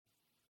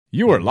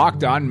You are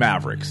Locked On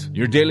Mavericks,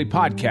 your daily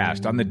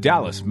podcast on the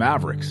Dallas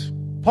Mavericks.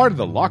 Part of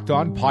the Locked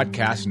On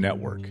Podcast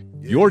Network,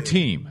 your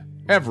team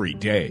every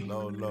day.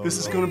 This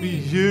is going to be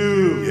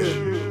huge. Yeah.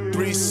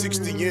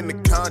 360 in the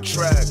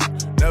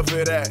contract.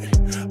 Never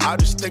that. I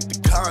just take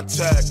the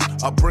contact.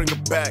 I bring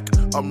it back.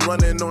 I'm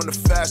running on the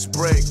fast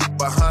break.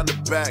 Behind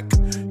the back.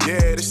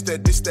 Yeah, this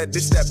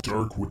that.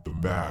 Dirk with the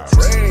Mavs.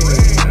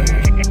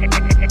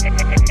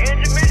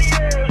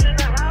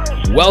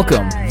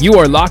 Welcome. You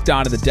are locked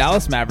on to the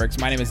Dallas Mavericks.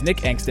 My name is Nick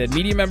Engstead,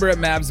 media member at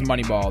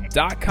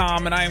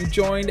MavsMoneyball.com, and I am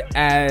joined,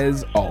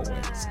 as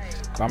always,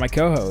 by my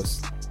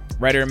co-host,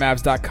 writer at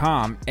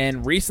Mavs.com,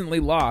 and recently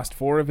lost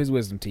 4 of his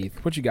wisdom teeth.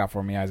 What you got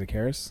for me, Isaac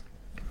Harris?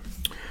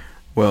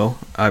 Well,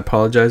 I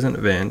apologize in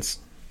advance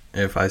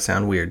if I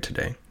sound weird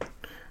today,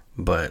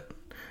 but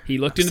he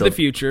looked into the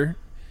future,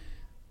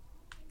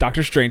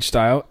 Doctor Strange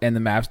style, and the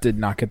Mavs did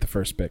not get the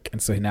first pick,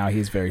 and so now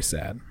he's very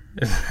sad.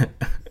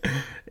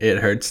 It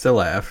hurts to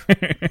laugh,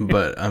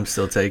 but I'm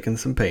still taking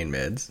some pain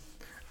meds.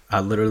 I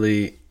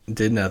literally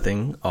did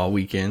nothing all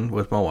weekend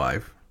with my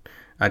wife.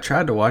 I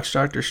tried to watch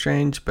Doctor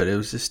Strange, but it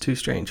was just too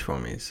strange for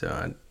me, so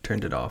I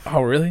turned it off.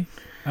 Oh, really?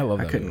 I love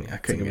that. I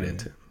couldn't get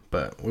into it.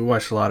 But we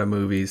watched a lot of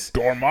movies.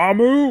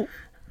 Dormammu!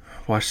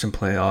 Watched some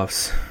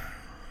playoffs.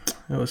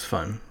 It was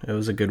fun. It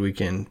was a good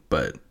weekend,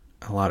 but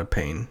a lot of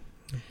pain.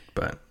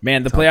 But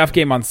man, the playoff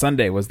game on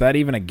Sunday, was that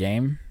even a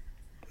game?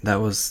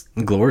 That was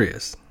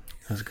glorious.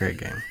 It was a great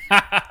game.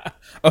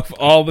 Of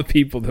all the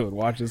people that would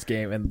watch this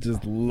game and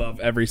just love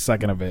every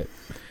second of it.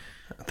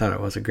 I thought it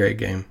was a great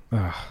game.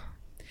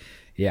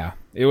 Yeah,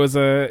 it was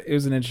an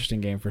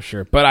interesting game for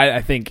sure. But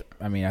I think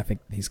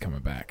he's coming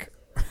back.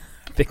 I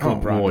think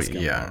LeBron is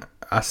coming back.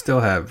 I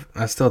still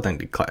think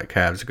the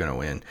Cavs are going to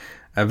win.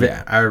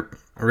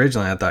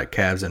 Originally I thought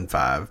Cavs in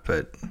 5,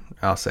 but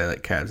I'll say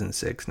that Cavs in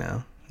 6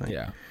 now.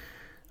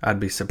 I'd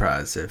be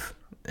surprised if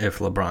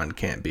LeBron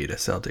can't beat a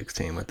Celtics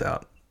team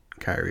without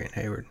Kyrie and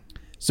Hayward.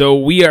 So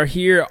we are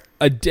here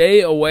a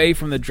day away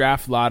from the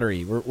draft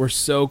lottery. We're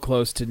so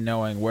close to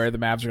knowing where the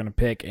Mavs are going to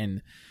pick,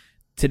 and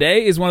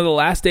today is one of the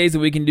last days that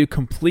we can do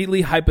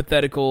completely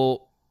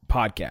hypothetical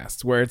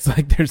podcasts where it's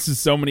like there's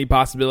just so many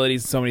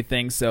possibilities, so many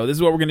things. So this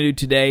is what we're going to do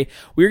today.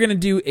 We're going to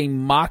do a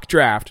mock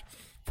draft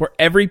for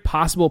every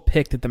possible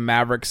pick that the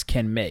Mavericks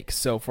can make.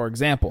 So, for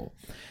example,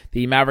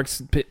 the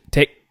Mavericks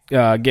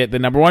get the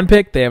number 1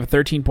 pick. They have a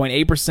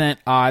 13.8%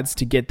 odds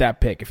to get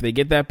that pick. If they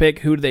get that pick,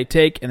 who do they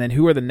take? And then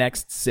who are the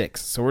next 6?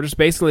 So we're just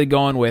basically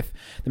going with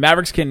the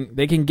Mavericks can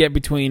get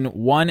between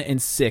 1 and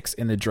 6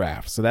 in the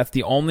draft. So that's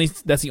the only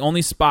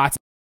spots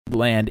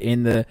land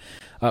in the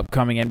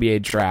upcoming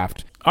NBA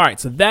draft. All right,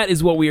 so that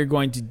is what we are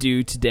going to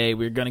do today.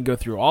 We're going to go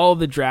through all of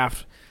the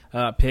draft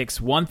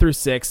picks 1 through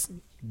 6,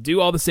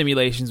 do all the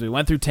simulations. We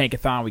went through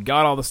Tankathon. We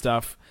got all the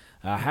stuff.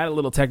 Had a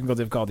little technical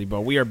difficulty,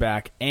 but we are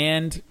back.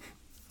 And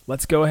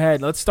let's go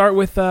ahead. Let's start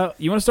with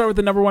you want to start with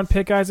the number 1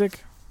 pick,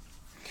 Isaac?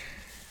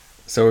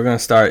 So we're going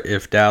to start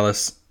if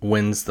Dallas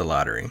wins the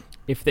lottery.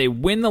 If they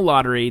win the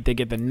lottery, they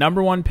get the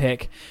number 1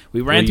 pick.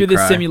 We ran through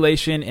this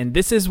simulation, and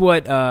this is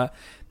what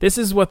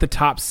the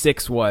top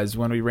 6 was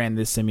when we ran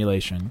this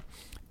simulation.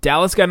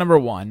 Dallas got number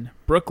 1.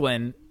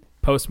 Brooklyn,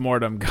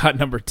 post-mortem, got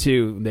number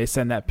 2. They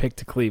send that pick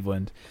to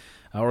Cleveland.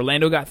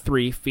 Orlando got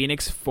 3.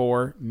 Phoenix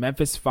 4.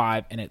 Memphis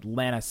 5. And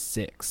Atlanta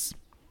 6.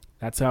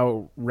 That's how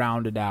it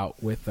rounded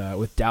out with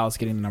Dallas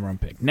getting the number 1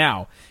 pick.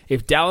 Now,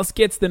 if Dallas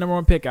gets the number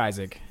 1 pick,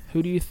 Isaac,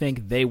 who do you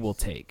think they will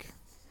take?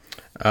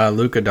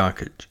 Luka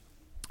Doncic.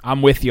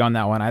 I'm with you on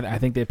that one. I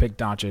think they pick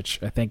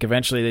Doncic. I think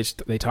eventually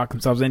they talk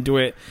themselves into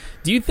it.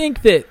 Do you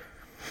think that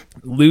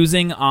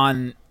losing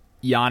on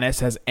Giannis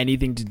has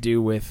anything to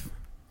do with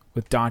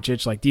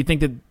Doncic? Like, do you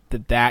think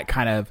that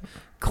kind of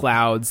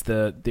clouds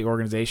the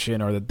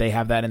organization, or that they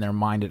have that in their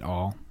mind at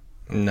all?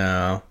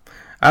 No,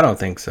 I don't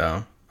think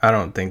so. I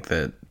don't think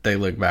that they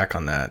look back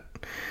on that.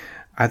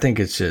 I think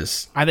it's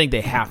just. I think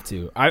they have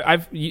to.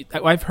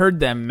 I've heard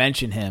them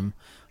mention him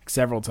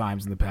several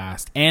times in the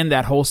past, and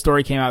that whole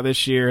story came out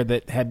this year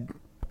that had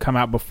come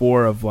out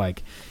before of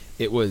like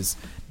it was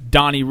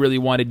Donnie really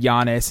wanted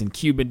Giannis and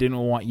Cuban didn't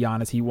want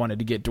Giannis. He wanted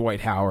to get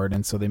Dwight Howard,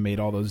 and so they made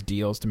all those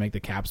deals to make the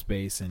cap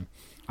space, and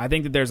I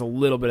think that there's a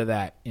little bit of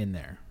that in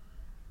there.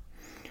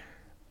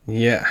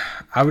 Yeah,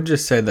 I would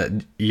just say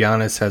that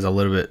Giannis has a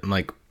little bit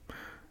like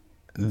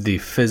the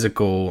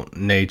physical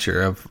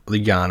nature of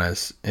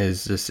Giannis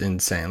is just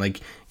insane.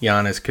 Like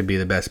Giannis could be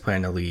the best player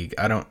in the league.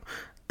 I don't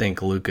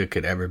think Luka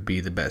could ever be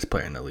the best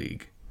player in the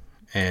league.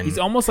 And he's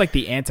almost like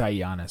the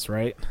anti-Giannis,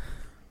 right?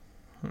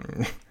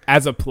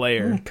 As a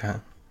player. Okay.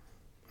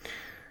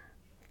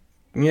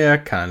 Yeah,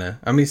 kind of.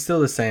 I mean,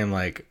 still the same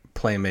like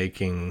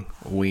playmaking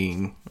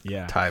wing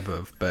type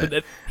of,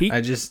 but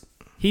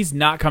he's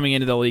not coming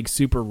into the league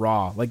super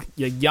raw. Like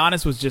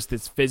Giannis was just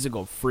this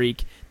physical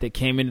freak that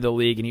came into the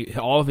league, and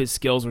all of his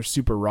skills were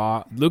super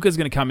raw. Luka's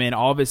going to come in,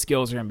 all of his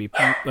skills are going to be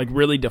like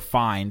really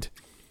defined,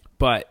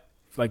 but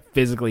like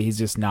physically he's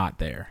just not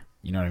there.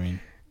 You know what I mean?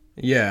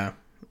 Yeah.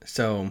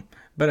 So,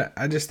 but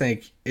I just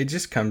think it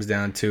just comes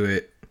down to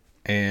it.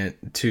 and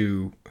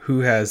to who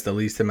has the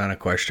least amount of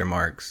question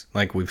marks,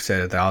 like we've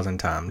said 1,000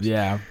 times.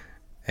 Yeah.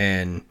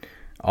 And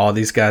all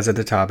these guys at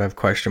the top have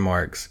question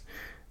marks.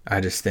 I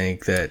just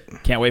think that...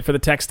 Can't wait for the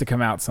text to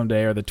come out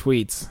someday, or the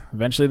tweets.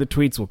 Eventually the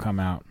tweets will come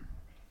out.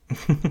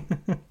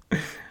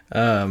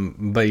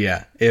 But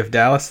yeah, if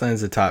Dallas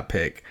lands the top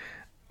pick,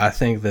 I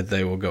think that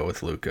they will go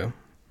with Luka.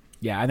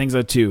 Yeah, I think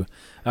so too.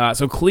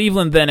 So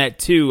Cleveland then at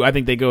 2, I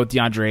think they go with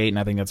DeAndre Ayton.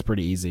 I think that's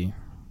pretty easy.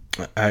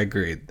 I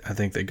agree. I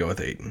think they go with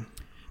Ayton.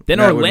 Then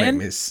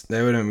Orlando...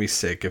 That would make me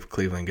sick if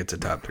Cleveland gets a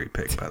top 3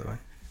 pick, by the way.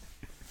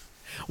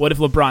 What if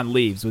LeBron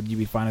leaves? Would you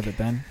be fine with it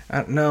then?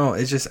 No,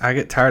 it's just I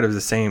get tired of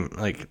the same.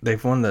 Like,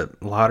 they've won the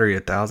lottery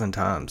 1,000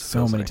 times.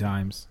 So many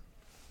times.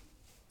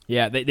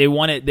 Yeah, they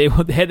won it. They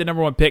had the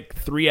number 1 pick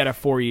 3 out of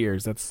 4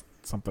 years. That's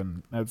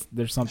something.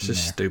 There's something. It's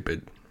just there.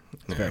 stupid.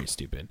 It's very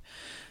stupid.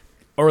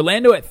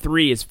 Orlando at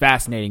 3 is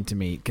fascinating to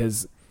me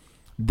because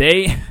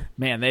they've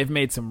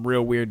made some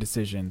real weird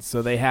decisions.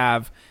 So they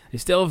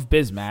still have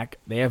Bismack.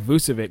 They have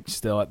Vucevic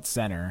still at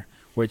center,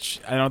 which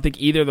I don't think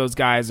either of those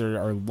guys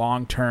are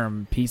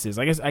long-term pieces.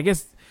 I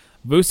guess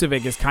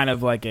Vucevic is kind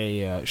of like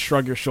a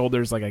shrug your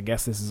shoulders, like I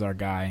guess this is our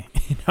guy.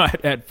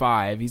 At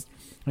 5,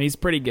 he's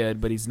pretty good,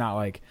 but he's not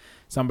like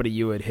somebody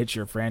you would hitch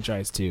your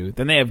franchise to.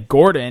 Then they have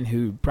Gordon,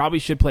 who probably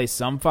should play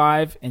some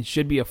 5 and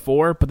should be a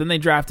 4, but then they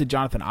drafted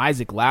Jonathan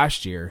Isaac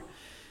last year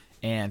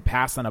and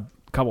passed on a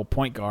couple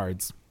point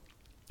guards.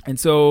 And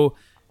so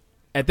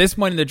at this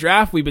point in the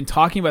draft, we've been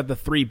talking about the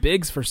 3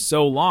 bigs for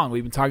so long.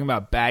 We've been talking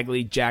about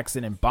Bagley,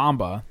 Jackson, and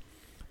Bamba.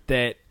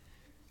 That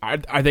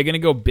are they going to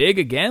go big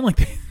again?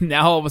 Like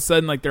now all of a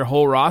sudden, like their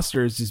whole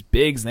roster is just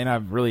bigs, and they don't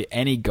have really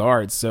any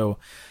guards. So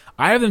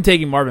I have them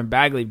taking Marvin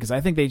Bagley because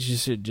I think they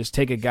should just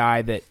take a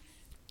guy that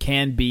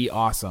can be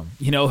awesome.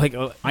 Like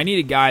I need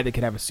a guy that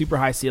could have a super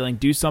high ceiling,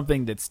 do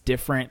something that's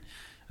different.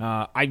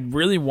 I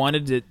really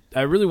wanted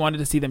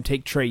to see them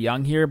take Trae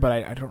Young here, but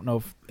I don't know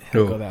if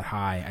he'll go that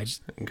high.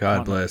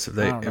 God bless if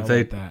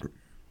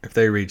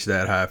they reach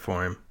that high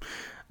for him.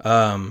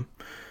 I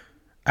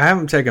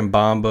haven't taken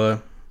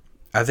Bamba.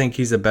 I think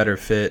he's a better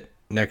fit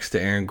next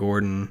to Aaron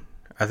Gordon.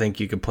 I think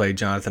you could play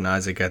Jonathan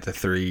Isaac at the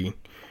 3.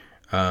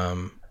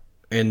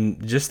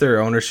 And just their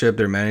ownership,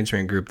 their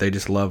management group, they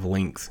just love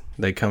length.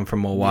 They come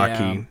from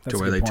Milwaukee to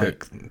where they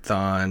took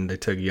Thon, they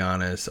took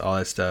Giannis, all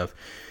that stuff.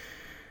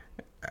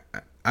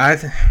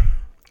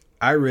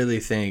 I really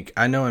think,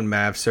 I know in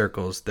Mav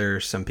circles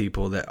there's some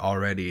people that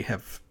already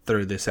have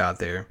threw this out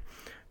there,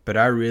 but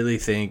I really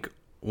think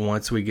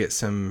once we get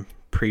some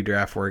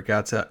pre-draft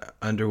workouts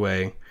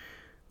underway,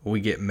 we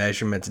get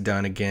measurements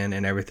done again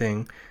and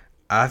everything,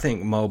 I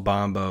think Mo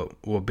Bamba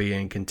will be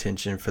in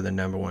contention for the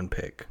number 1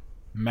 pick.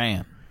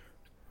 Man.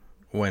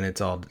 When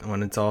it's all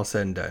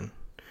said and done.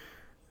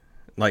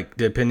 Like,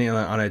 depending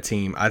on a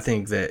team, I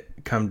think that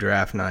come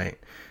draft night,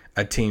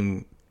 a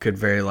team could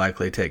very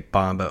likely take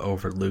Bamba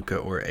over Luka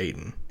or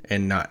Ayton,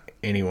 and not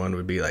anyone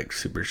would be like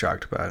super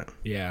shocked about it.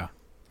 Yeah.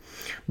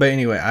 But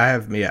anyway, I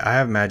have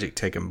Magic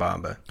taking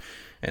Bamba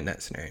in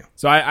that scenario.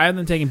 So I have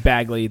them taking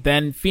Bagley.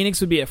 Then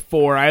Phoenix would be at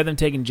 4. I have them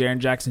taking Jaren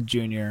Jackson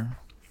Jr.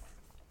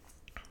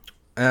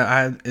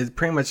 It's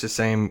pretty much the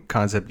same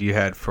concept you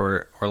had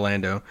for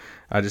Orlando.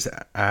 I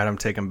had them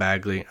taking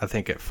Bagley. I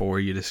think at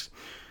 4,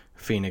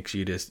 Phoenix,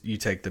 you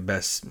take the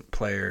best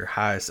player,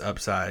 highest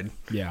upside.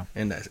 Yeah.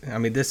 And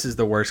this is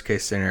the worst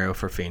case scenario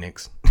for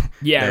Phoenix.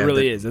 Yeah, it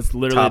really is. It's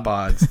literally top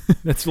odds.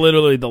 That's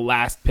literally the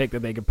last pick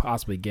that they could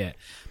possibly get.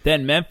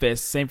 Then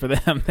Memphis, same for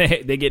them.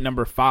 They get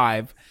number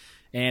 5,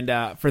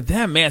 and for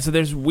them, man. So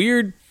there's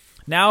weird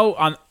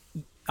now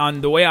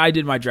on the way I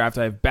did my draft.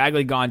 I have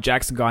Bagley gone,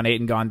 Jackson gone,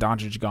 Ayton gone,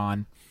 Doncic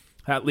gone.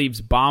 That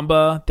leaves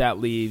Bamba. That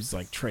leaves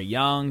like Trae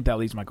Young. That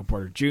leaves Michael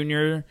Porter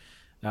Jr.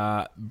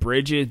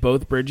 Bridges,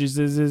 both Bridges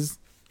is.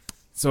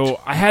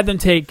 So I had them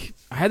take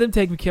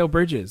Mikal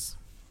Bridges.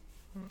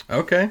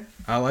 Okay,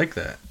 I like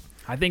that.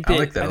 I think a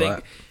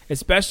lot.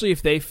 Especially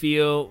if they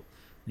feel,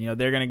 they're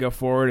going to go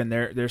forward and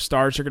their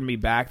stars are going to be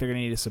back. They're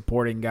going to need a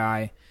supporting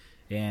guy,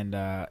 and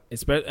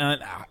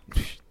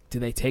do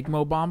they take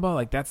Mo Bamba?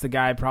 Like that's the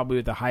guy probably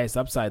with the highest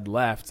upside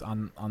left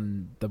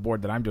on the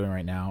board that I'm doing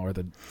right now, or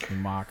the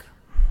mock.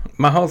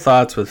 My whole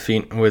thoughts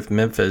with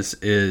Memphis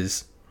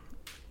is,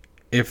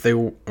 if they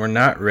were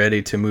not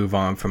ready to move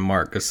on from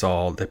Marc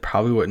Gasol, they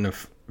probably wouldn't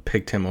have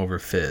picked him over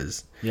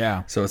Fizz.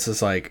 Yeah. So it's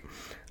just like,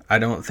 I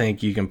don't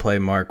think you can play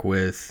Marc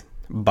with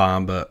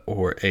Bamba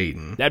or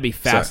Ayton. That'd be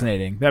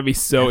fascinating. That'd be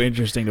so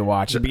interesting to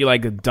watch. It'd be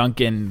like a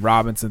Duncan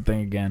Robinson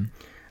thing again.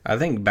 I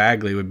think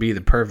Bagley would be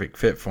the perfect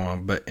fit for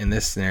him, but in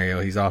this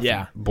scenario, he's off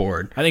the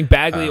board. I think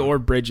Bagley or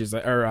Bridges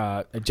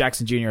or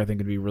Jackson Jr. I think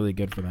would be really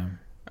good for them.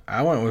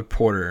 I went with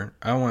Porter.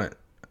 I went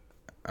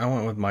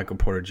with Michael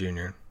Porter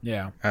Jr.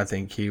 Yeah. I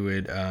think he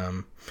would,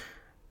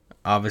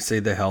 obviously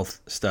the health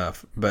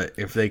stuff, but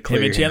if they clear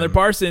him and Chandler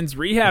Parsons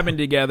rehabbing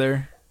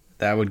together,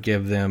 that would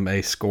give them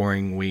a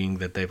scoring wing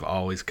that they've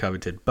always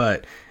coveted.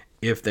 But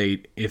if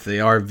they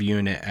are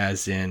viewing it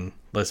as in,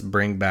 let's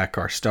bring back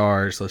our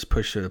stars, let's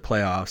push to the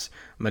playoffs,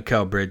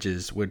 Mikal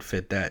Bridges would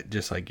fit that,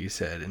 just like you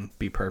said, and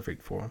be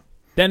perfect for him.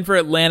 Then for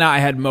Atlanta, I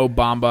had Mo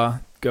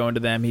Bamba going to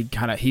them.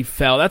 He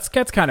fell. That's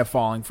kind of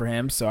falling for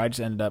him, so I just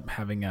ended up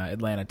having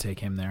Atlanta take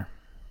him there.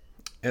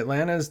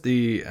 Atlanta's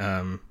the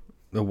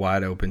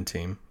wide open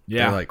team.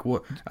 Yeah. They're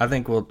like, I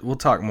think we'll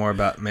talk more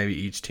about maybe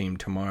each team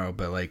tomorrow,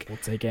 but like we'll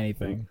take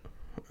anything.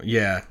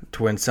 Yeah,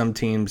 to when some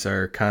teams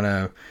are kind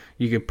of,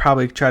 you could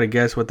probably try to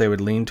guess what they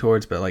would lean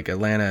towards, but like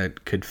Atlanta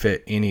could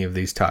fit any of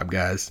these top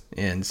guys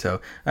in.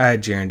 So I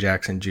had Jaren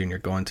Jackson Jr.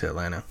 going to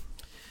Atlanta.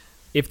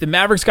 If the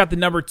Mavericks got the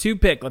number 2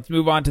 pick, let's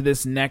move on to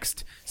this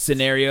next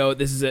scenario.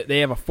 They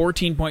have a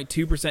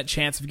 14.2%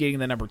 chance of getting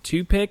the number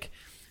 2 pick.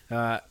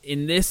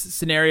 In this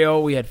scenario,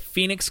 we had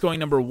Phoenix going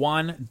number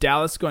 1,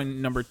 Dallas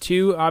going number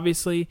 2,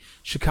 obviously,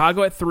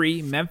 Chicago at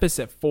 3, Memphis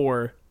at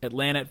 4,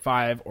 Atlanta at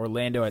 5,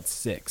 Orlando at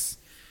 6.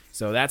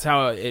 So that's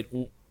how it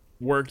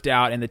worked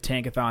out in the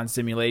Tankathon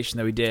simulation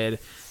that we did.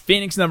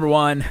 Phoenix number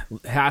 1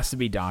 has to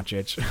be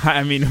Doncic.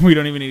 I mean, we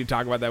don't even need to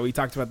talk about that. We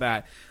talked about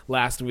that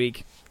last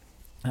week.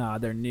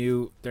 Their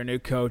new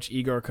coach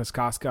Igor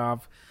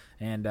Kokoskov,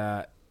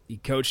 and he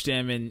coached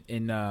him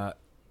in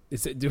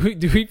do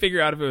we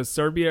figure out if it was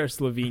Serbia or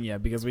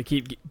Slovenia, because we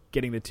keep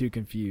getting the two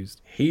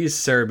confused. He's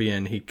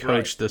Serbian. He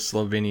coached the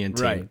Slovenian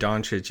team. Right.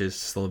 Doncic is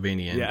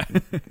Slovenian. Yeah.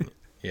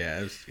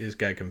 Yeah, it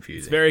got confusing.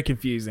 It's very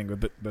confusing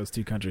with those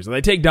two countries. So they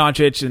take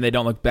Doncic and they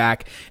don't look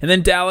back. And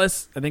then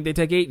Dallas, I think they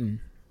take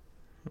Ayton.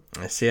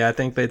 See, I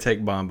think they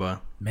take Bamba.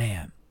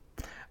 Man.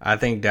 I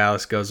think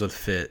Dallas goes with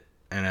fit,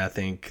 and I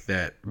think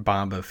that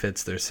Bamba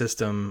fits their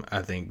system.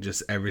 I think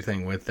just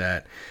everything with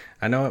that.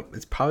 I know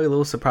it's probably a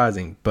little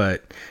surprising,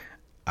 but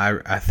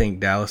I think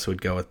Dallas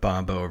would go with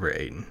Bamba over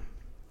Ayton.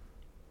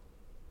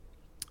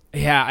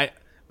 Yeah,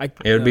 it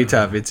would be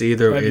tough. It's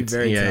either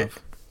tough.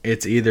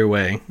 It's either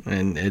way,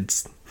 and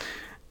it's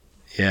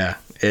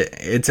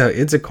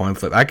a coin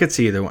flip. I could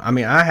see either one. I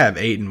mean, I have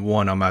Ayton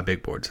 1 on my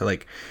big board, so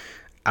like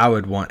I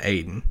would want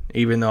Ayton,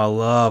 even though I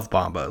love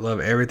Bamba. I love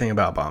everything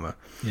about Bamba.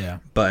 Yeah.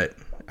 But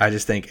I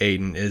just think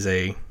Ayton is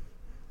a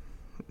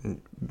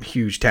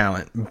huge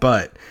talent.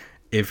 But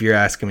if you're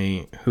asking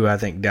me who I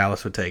think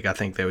Dallas would take, I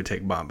think they would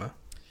take Bamba.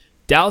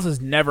 Dallas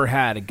has never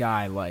had a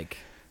guy like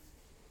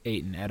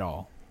Ayton at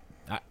all.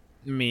 I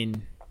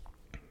mean,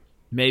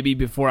 maybe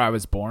before I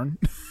was born,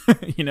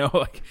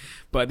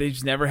 but they've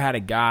just never had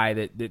a guy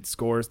that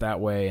scores that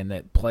way and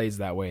that plays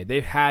that way.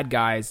 They've had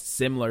guys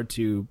similar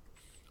to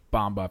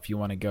Bamba, if you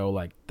want to go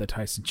like the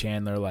Tyson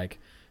Chandler, like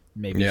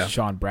maybe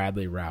Sean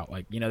Bradley route.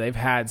 Like, they've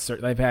had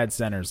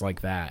centers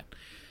like that,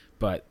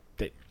 but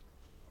they,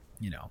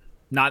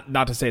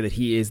 not to say that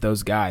he is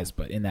those guys,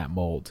 but in that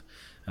mold.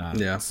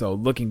 So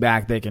looking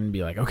back, they can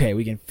be like, okay,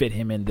 we can fit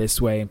him in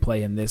this way and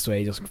play him this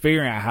way. Just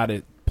figuring out how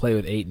to play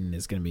with Ayton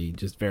is going to be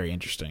just very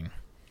interesting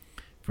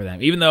for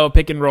them. Even though a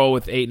pick and roll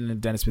with Ayton and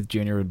Dennis Smith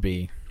Jr. would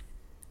be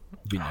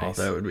nice.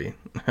 Oh, that would be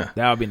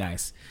that would be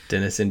nice.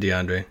 Dennis and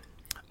DeAndre.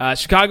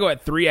 Chicago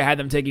at 3, I had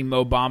them taking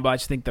Mo Bamba. I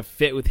just think the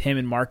fit with him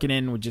and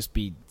Markkanen would just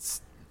be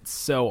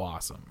so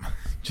awesome.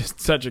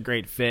 Just such a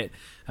great fit.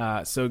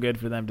 So good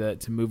for them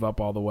to move up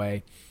all the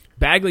way.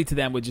 Bagley to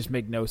them would just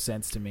make no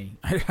sense to me.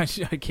 I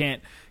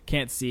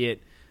can't see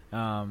it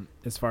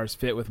as far as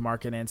fit with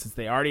Markkanen, since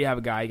they already have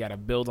a guy. You got to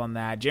build on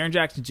that. Jaren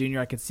Jackson Jr.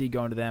 I could see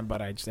going to them,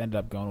 but I just ended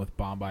up going with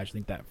Bamba. I just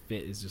think that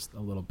fit is just a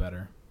little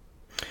better.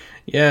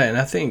 Yeah, and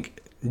I think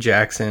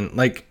Jackson,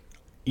 like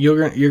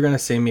you're gonna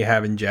see me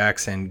having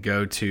Jackson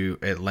go to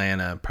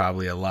Atlanta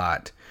probably a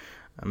lot,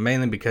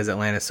 mainly because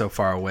Atlanta's so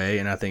far away,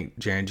 and I think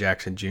Jaren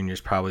Jackson Jr.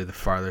 is probably the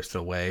farthest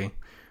away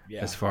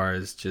as far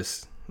as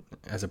just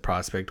as a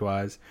prospect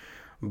wise.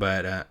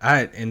 But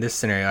in this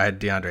scenario, I had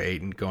DeAndre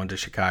Ayton going to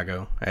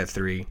Chicago at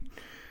 3.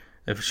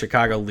 If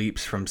Chicago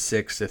leaps from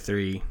 6 to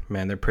 3,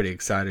 man, they're pretty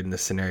excited in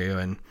this scenario,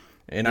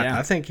 and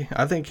I think him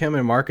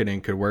and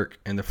Markkanen could work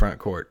in the front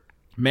court.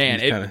 Man,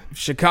 if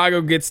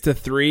Chicago gets to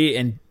 3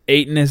 and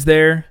Ayton is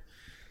there,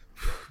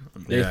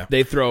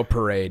 they throw a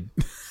parade.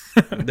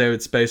 They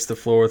would space the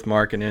floor with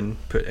Markkanen,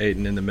 put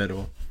Ayton in the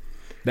middle.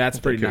 That's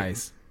pretty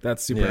nice.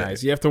 That's super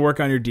nice. You have to work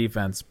on your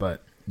defense,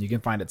 but you can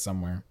find it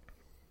somewhere.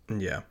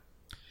 Yeah.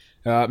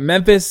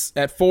 Memphis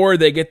at 4,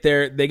 they get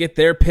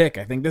their pick.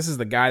 I think this is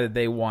the guy that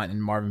they want in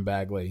Marvin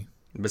Bagley.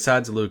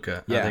 Besides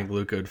Luka, I think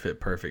Luka would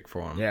fit perfect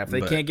for him. Yeah, if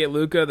they can't get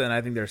Luka, then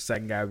I think their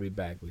second guy would be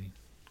Bagley.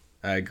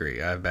 I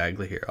agree. I have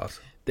Bagley here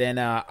also. Then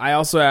I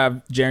also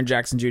have Jaren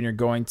Jackson Jr.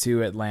 going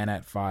to Atlanta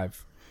at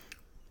 5.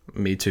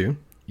 Me too.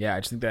 Yeah,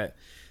 I just think that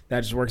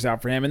just works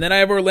out for him. And then I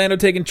have Orlando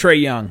taking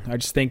Trae Young. I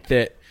just think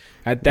that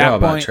at that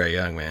point, about Trae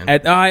Young, man.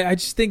 I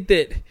just think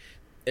that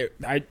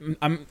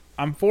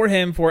I'm for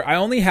him. I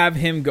only have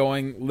him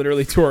going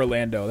literally to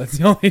Orlando. That's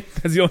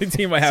the only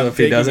team I have. So if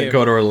he doesn't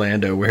go to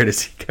Orlando, where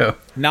does he go?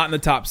 Not in the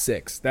top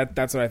 6.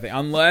 That's what I think.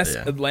 Unless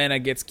Atlanta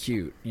gets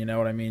cute. You know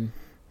what I mean?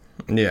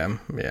 Yeah.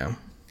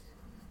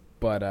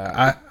 But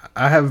I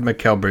have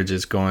Mikal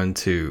Bridges going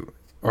to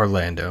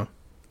Orlando.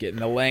 Getting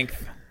the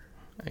length.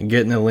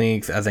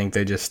 I think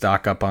they just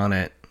stock up on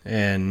it,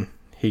 and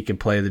he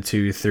could play the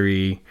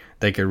 2-3.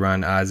 They could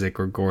run Isaac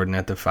or Gordon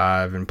at the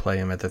 5 and play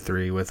him at the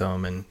 3 with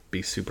them and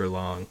be super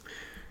long.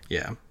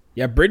 Yeah.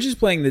 Yeah, Bridges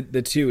playing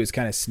the 2 is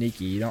kind of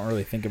sneaky. You don't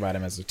really think about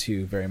him as a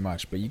 2 very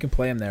much, but you can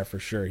play him there for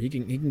sure. He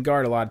can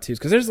guard a lot of 2s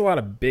because there's a lot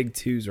of big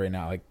 2s right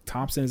now. Like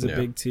Thompson is a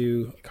big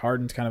 2. Like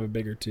Harden's kind of a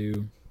bigger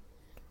 2.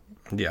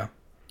 Yeah,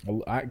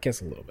 I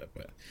guess a little bit,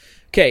 but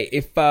okay.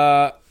 If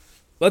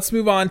let's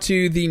move on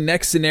to the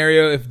next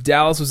scenario. If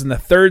Dallas was in the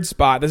 3rd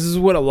spot, this is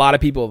what a lot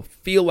of people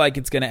feel like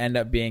it's going to end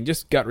up being.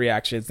 Just gut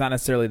reaction. It's not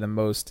necessarily the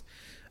most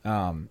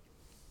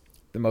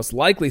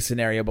likely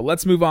scenario, but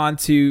let's move on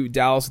to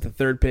Dallas with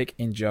the 3rd pick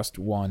in just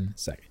 1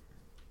 second.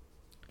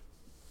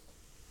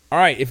 All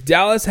right, if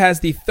Dallas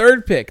has the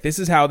 3rd pick, this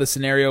is how the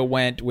scenario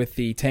went with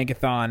the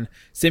Tankathon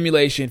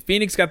simulation.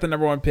 Phoenix got the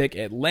number 1 pick.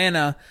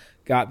 Atlanta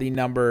got the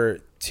number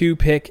 2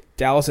 pick.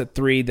 Dallas at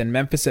 3, then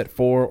Memphis at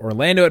 4,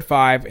 Orlando at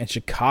 5, and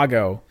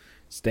Chicago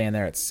staying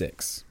there at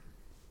 6.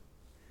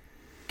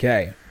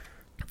 Okay.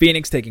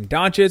 Phoenix taking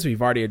Doncic.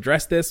 We've already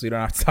addressed this. We don't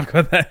have to talk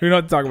about that. We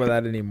don't have to talk about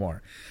that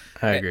anymore.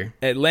 I agree.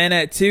 Atlanta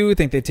at 2. I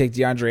think they take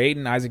DeAndre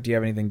Ayton. Isaac, do you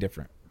have anything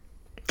different?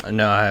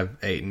 No, I have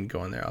Ayton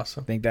going there also.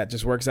 I think that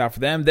just works out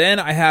for them. Then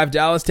I have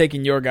Dallas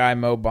taking your guy,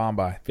 Mo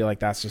Bamba. I feel like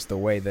that's just the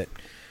way that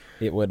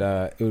it would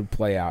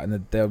play out, and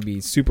that they'll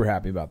be super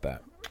happy about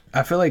that.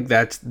 I feel like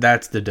that's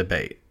the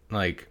debate.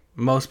 Like,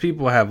 most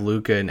people have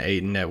Luka and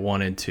Ayton at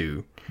 1 and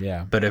 2.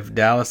 Yeah. But if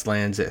Dallas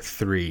lands at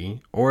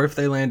 3, or if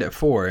they land at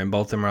 4 and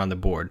both of them are on the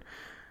board,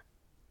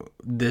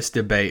 this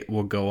debate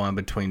will go on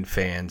between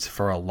fans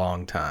for a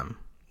long time.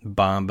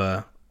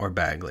 Bamba or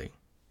Bagley.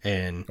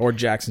 Or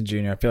Jackson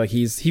Jr. I feel like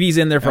he's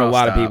in there for a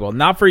lot of people.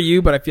 Not for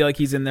you, but I feel like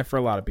he's in there for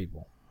a lot of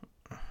people.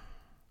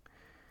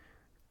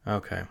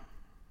 Okay.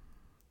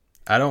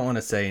 I don't want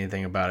to say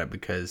anything about it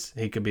because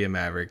he could be a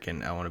Maverick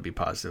and I want to be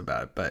positive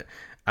about it. But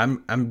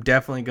I'm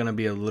definitely going to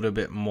be a little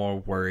bit more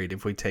worried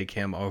if we take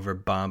him over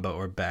Bamba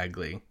or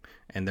Bagley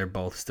and they're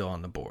both still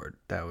on the board.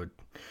 That would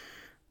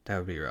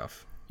be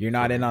rough. You're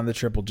not in on the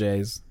Triple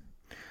J's.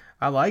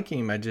 I like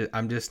him.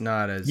 I'm just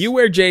not as... You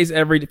wear J's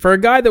for a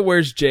guy that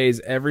wears J's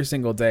every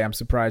single day, I'm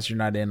surprised you're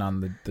not in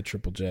on the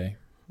Triple J.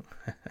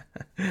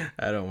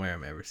 I don't wear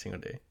them every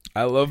single day.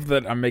 I love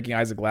that I'm making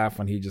Isaac laugh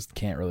when he just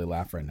can't really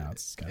laugh right now.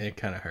 It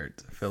kind of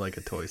hurts. I feel like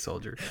a toy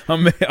soldier.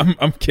 I'm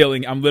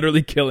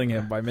literally killing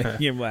him by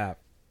making him laugh.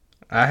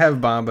 I have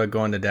Bamba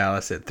going to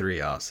Dallas at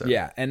 3 also.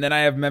 Yeah, and then I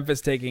have Memphis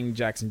taking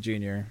Jackson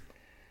Jr.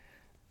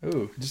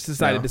 Ooh, just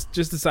decided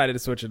to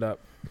switch it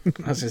up.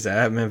 I was gonna say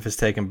I have Memphis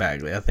taking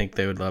Bagley. I think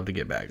they would love to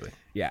get Bagley.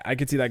 Yeah, I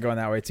could see that going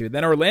that way too.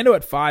 Then Orlando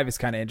at 5 is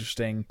kind of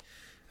interesting.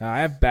 I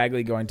have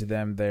Bagley going to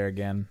them there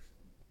again.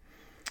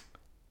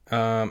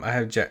 I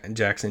have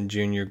Jackson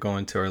Jr.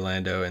 going to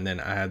Orlando, and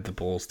then I have the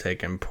Bulls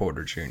taking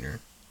Porter Jr.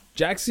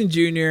 Jackson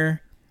Jr.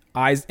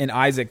 and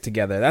Isaac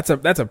together.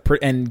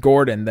 And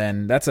Gordon.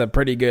 Then that's a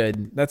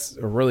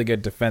really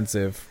good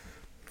defensive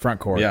front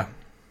court.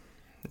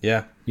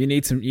 Yeah. You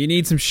need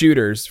some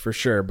shooters for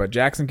sure, but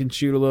Jackson can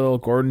shoot a little.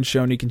 Gordon's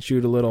shown he can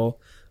shoot a little.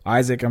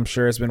 Isaac, I'm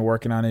sure, has been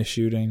working on his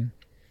shooting.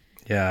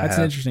 Yeah, that's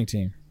an interesting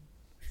team.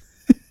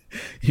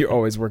 You're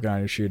always working on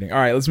your shooting. All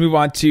right, let's move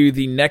on to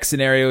the next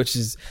scenario, which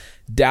is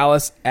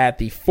Dallas at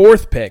the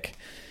 4th pick.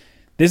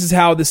 This is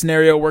how the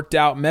scenario worked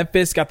out.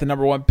 Memphis got the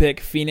number 1 pick.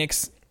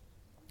 Phoenix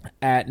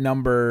at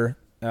number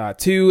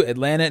 2.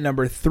 Atlanta at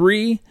number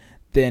 3.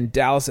 Then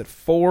Dallas at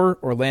 4.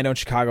 Orlando and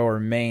Chicago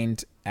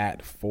remained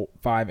at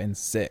 5 and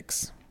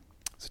 6.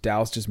 So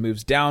Dallas just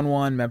moves down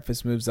 1.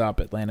 Memphis moves up.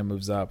 Atlanta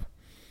moves up.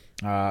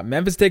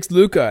 Memphis takes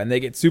Luka, and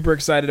they get super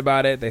excited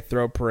about it. They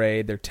throw a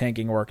parade. Their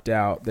tanking worked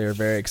out. They're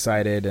very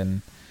excited,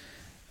 and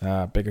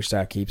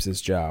Bickerstaff keeps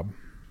his job.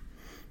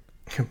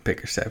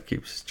 Bickerstaff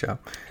keeps his job.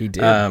 He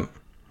did. Yeah,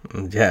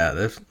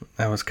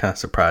 that was kind of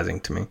surprising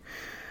to me.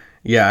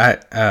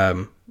 Yeah,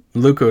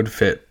 Luka would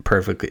fit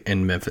perfectly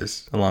in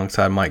Memphis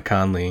alongside Mike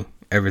Conley.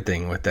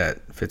 Everything with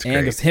that fits great.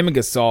 And him and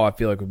Gasol, I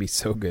feel like, would be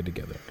so good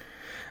together.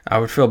 I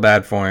would feel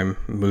bad for him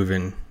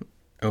moving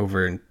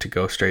over to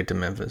go straight to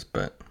Memphis,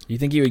 but... You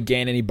think he would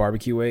gain any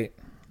barbecue weight?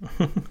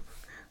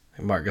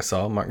 Marc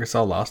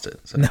Gasol lost it.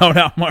 So. No,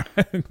 not Mark.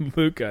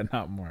 Luka,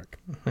 not Mark.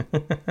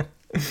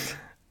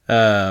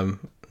 No,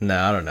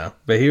 I don't know.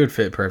 But he would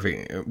fit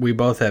perfect. We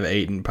both have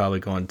Ayton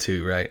probably going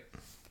 2, right?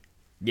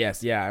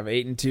 Yes, yeah. I have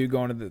 8 and 2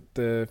 going to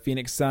the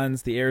Phoenix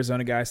Suns. The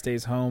Arizona guy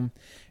stays home.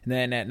 And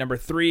then at number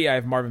 3, I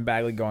have Marvin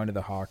Bagley going to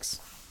the Hawks.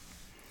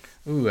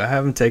 Ooh, I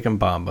haven't taken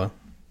Bamba.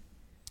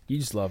 You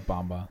just love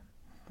Bamba.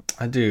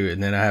 I do,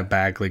 and then I have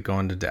Bagley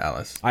going to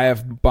Dallas. I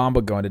have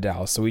Bamba going to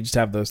Dallas, so we just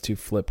have those two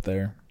flipped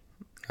there.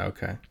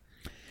 Okay.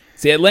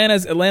 See,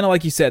 Atlanta,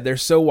 like you said, they're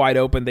so wide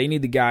open. They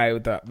need the guy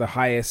with the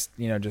highest,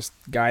 just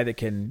guy that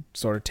can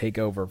sort of take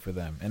over for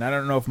them. And I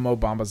don't know if Mo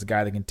Bamba's the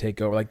guy that can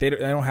take over. Like they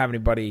don't have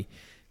anybody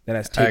that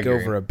has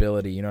takeover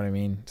ability. You know what I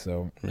mean?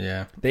 So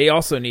yeah, they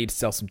also need to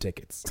sell some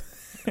tickets.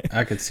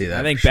 I could see that.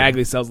 I think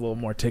Bagley sells a little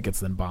more tickets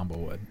than Bamba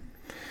would.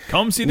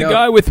 Come see the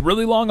guy with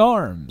really long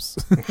arms.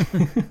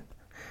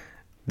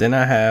 Then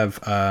I have,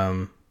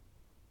 I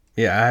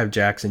have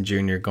Jackson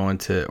Jr. going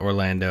to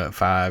Orlando at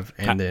 5,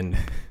 and then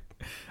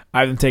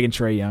I've been taking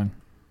Trae Young.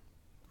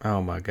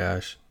 Oh my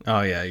gosh!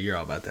 Oh yeah, you're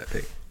all about that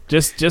pick.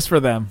 Just for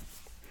them.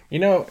 You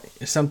know,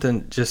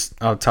 something just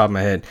off the top of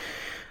my head,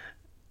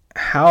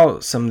 how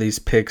some of these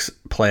picks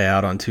play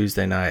out on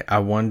Tuesday night, I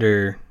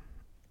wonder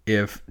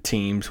if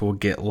teams will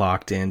get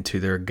locked into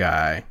their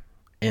guy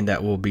and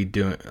that will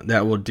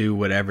do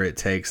whatever it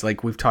takes.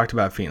 Like we've talked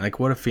about Phoenix. Like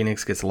what if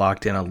Phoenix gets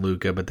locked in on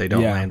Luka but they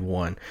don't land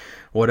one?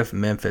 What if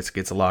Memphis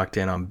gets locked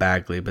in on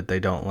Bagley but they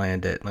don't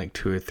land it like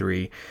 2 or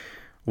 3?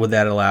 Would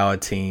that allow a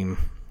team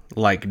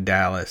like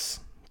Dallas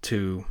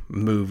to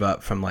move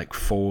up from like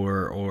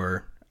 4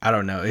 or I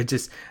don't know. I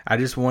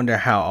just wonder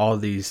how all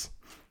these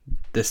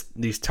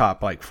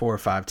top like 4 or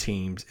 5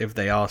 teams, if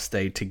they all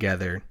stay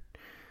together,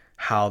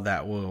 how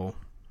that will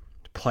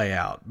play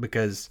out.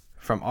 Because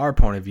from our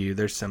point of view,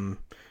 there's some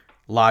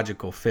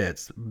logical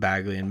fits,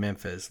 Bagley and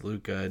Memphis,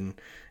 Luka, and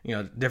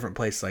different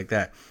places like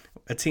that.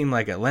 A team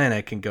like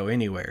Atlanta can go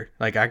anywhere.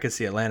 Like I could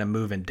see Atlanta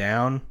moving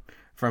down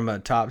from a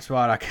top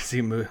spot. I could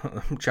see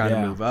trying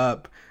to move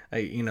up.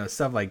 Like,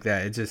 stuff like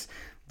that. It just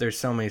there's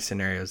so many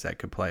scenarios that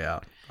could play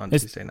out on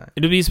Tuesday night.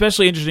 It'll be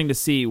especially interesting to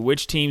see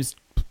which teams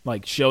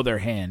like show their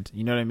hand.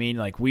 You know what I mean?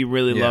 Like we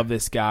really love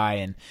this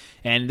guy,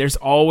 and there's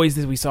always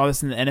this. We saw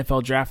this in the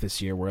NFL draft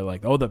this year, where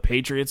like, oh, the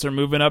Patriots are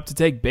moving up to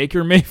take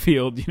Baker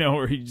Mayfield.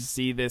 Where you just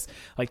see this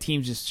like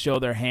teams just show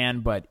their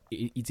hand, but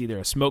it's either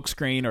a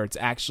smokescreen or it's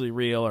actually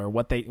real, or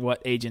what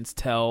agents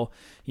tell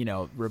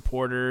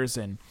reporters,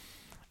 and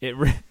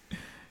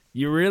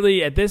you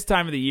really at this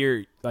time of the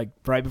year, like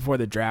right before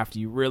the draft,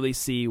 you really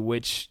see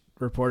which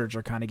reporters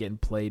are kind of getting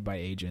played by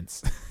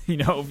agents.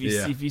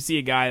 If you see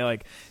a guy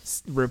like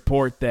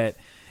report that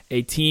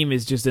a team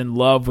is just in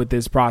love with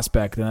this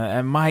prospect, then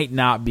it might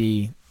not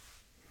be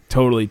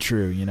totally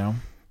true.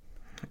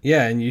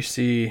 Yeah, and you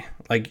see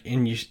like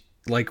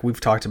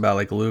we've talked about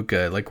like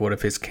Luka, like what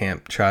if his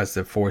camp tries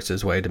to force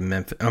his way to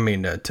Memphis?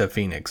 To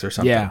Phoenix or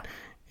something. Yeah.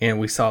 And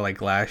we saw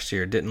like last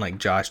year, didn't like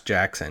Josh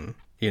Jackson?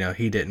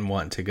 He didn't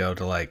want to go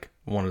to like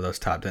one of those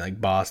top 10, like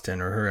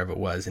Boston or whoever it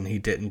was, and he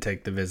didn't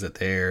take the visit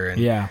there.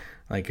 And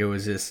like it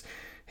was just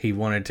he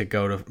wanted to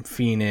go to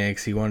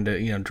Phoenix. He wanted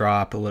to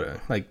drop a little.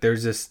 Like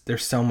there's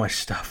so much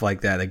stuff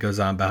like that goes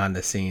on behind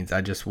the scenes.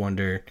 I just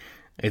wonder.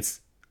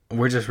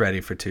 We're just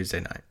ready for Tuesday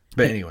night.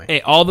 But anyway,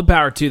 hey, all the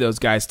power to those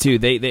guys too.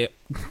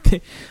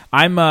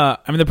 I'm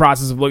in the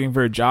process of looking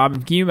for a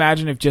job. Can you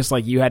imagine if just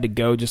like you had to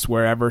go just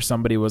wherever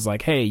somebody was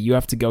like, hey, you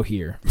have to go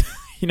here.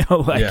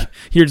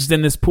 You're just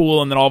in this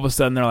pool, and then all of a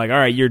sudden they're like, all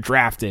right, you're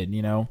drafted,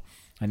 and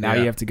now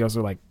you have to go.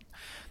 So like,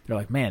 they're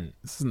like, man,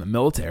 this isn't the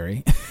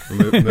military.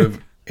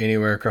 move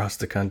anywhere across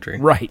the country.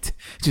 Right.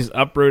 Just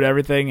uproot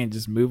everything and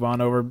just move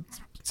on over.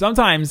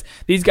 Sometimes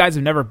these guys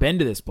have never been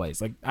to this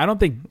place. Like, I don't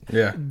think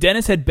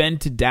Dennis had been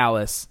to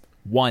Dallas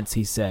once,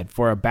 he said,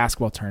 for a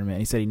basketball tournament.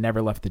 He said he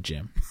never left the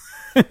gym.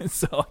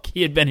 So like,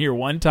 he had been here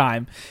one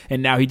time,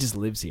 and now he just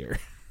lives here.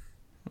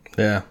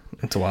 Yeah,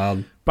 it's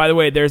wild. By the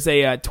way, there's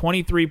a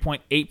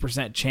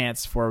 23.8%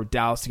 chance for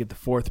Dallas to get the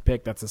 4th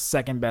pick. That's the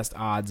second best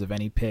odds of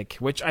any pick,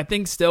 which I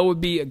think still would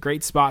be a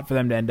great spot for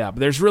them to end up.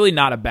 There's really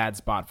not a bad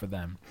spot for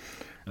them.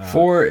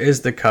 4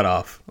 is the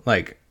cutoff.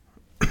 Like,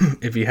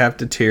 if you have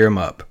to tier them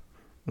up,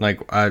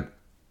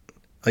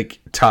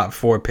 top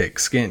 4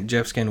 picks.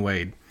 Jeff Skin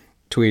Wade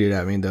tweeted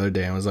at me the other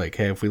day and was like,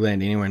 hey, if we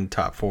land anywhere in the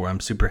top 4, I'm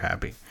super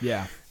happy.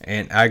 Yeah.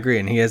 And I agree.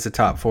 And he has the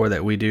top 4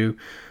 that we do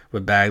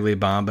with Bagley,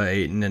 Bamba,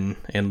 Ayton,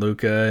 and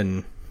Luka,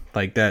 and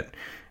like that.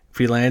 If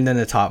you land in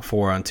the top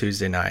 4 on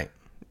Tuesday night,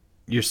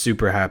 you're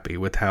super happy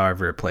with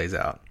however it plays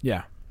out.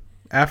 Yeah.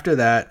 After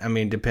that,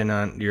 depending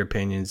on your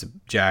opinions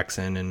of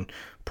Jackson and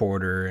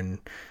Porter and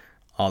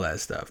all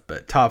that stuff.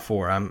 But top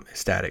 4, I'm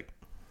ecstatic.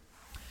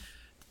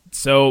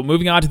 So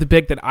moving on to the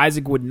pick that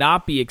Isaac would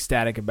not be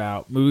ecstatic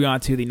about. Moving on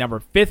to the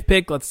number 5th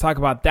pick. Let's talk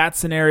about that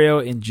scenario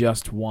in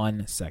just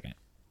 1 second.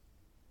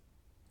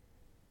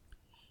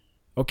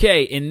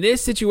 Okay, in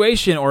this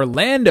situation,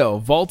 Orlando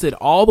vaulted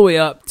all the way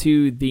up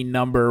to the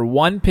number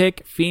 1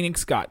 pick.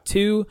 Phoenix got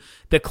 2.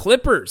 The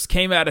Clippers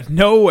came out of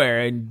nowhere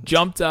and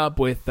jumped up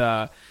with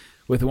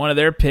one of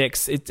their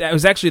picks. It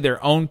was actually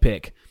their own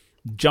pick.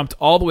 Jumped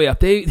all the way up.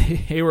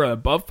 They were an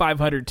above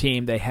 500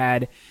 team. They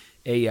had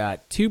a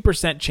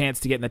 2% chance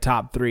to get in the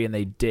top 3, and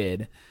they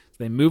did.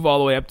 So they move all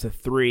the way up to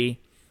 3,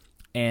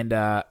 and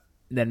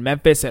then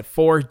Memphis at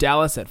 4,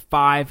 Dallas at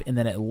 5, and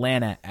then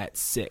Atlanta at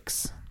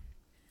 6.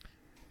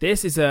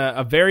 This is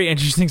a very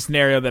interesting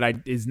scenario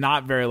that is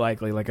not very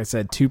likely. Like I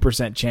said,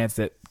 2% chance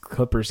that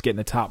Clippers get in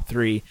the top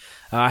 3.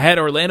 I had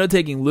Orlando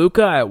taking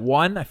Luka at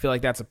 1. I feel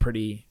like that's a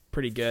pretty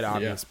good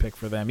obvious pick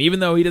for them, even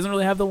though he doesn't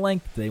really have the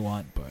length they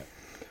want. But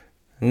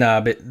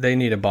nah, but they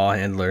need a ball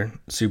handler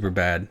super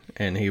bad,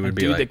 and he would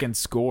be dude like, that can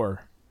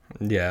score.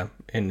 Yeah,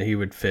 and he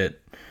would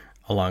fit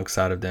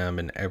alongside of them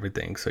and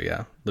everything. So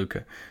yeah,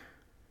 Luka.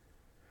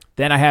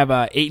 Then I have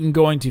Ayton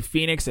going to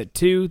Phoenix at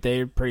 2.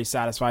 They're pretty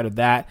satisfied with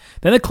that.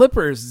 Then the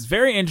Clippers is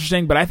very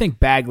interesting, but I think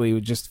Bagley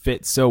would just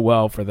fit so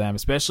well for them,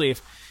 especially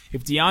if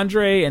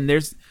DeAndre, and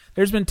there's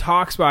been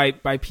talks by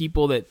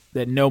people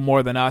that know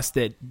more than us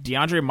that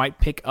DeAndre might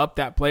pick up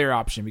that player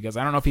option, because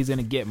I don't know if he's going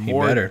to get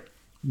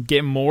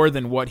more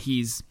than what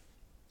he's,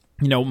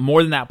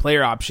 more than that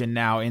player option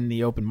now in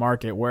the open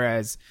market.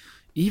 Whereas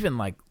even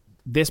like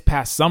this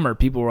past summer,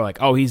 people were like,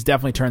 "Oh, he's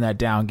definitely turned that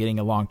down, getting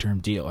a long-term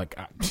deal." Like,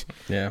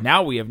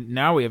 now we have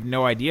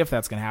no idea if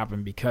that's going to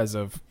happen because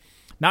of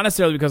not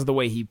necessarily because of the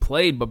way he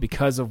played, but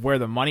because of where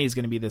the money is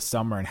going to be this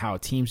summer and how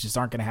teams just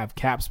aren't going to have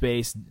cap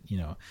space.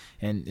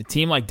 And a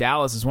team like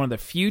Dallas is one of the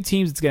few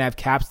teams that's going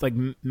to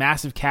have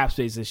massive cap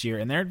space this year,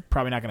 and they're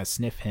probably not going to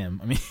sniff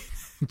him. I mean,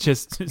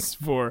 just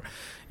for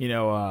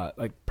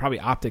probably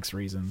optics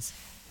reasons.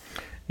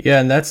 Yeah,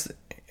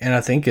 and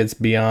I think it's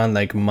beyond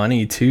like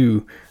money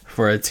too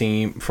for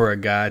a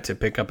guy to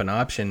pick up an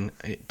option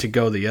to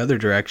go the other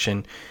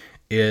direction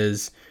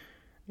is,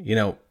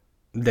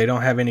 they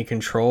don't have any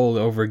control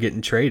over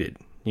getting traded.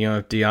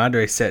 If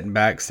DeAndre's sitting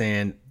back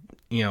saying,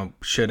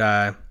 should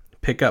I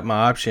pick up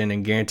my option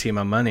and guarantee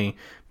my money,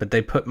 but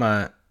they put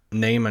my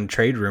name on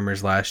trade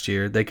rumors last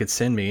year, they could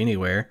send me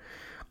anywhere,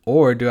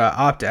 or do I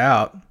opt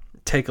out,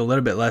 take a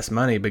little bit less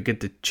money, but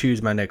get to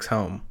choose my next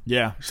home?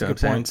 Yeah, that's what I'm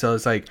saying. So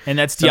it's like, and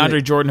that's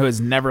DeAndre Jordan, who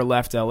has never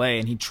left LA,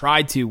 and he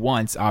tried to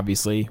once.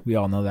 Obviously, we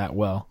all know that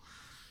well,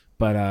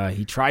 but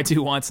he tried to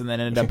once and then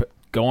ended up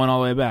going all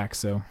the way back.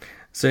 So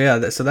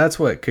yeah, so that's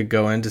what could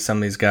go into some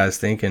of these guys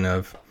thinking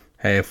of,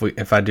 hey,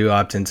 if I do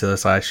opt into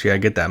this last year, I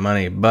get that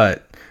money,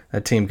 but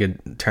that team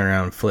could turn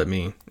around and flip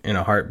me in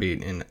a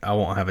heartbeat, and I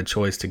won't have a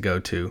choice to go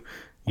to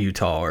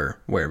Utah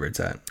or wherever it's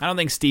at. I don't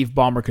think Steve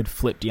Ballmer could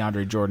flip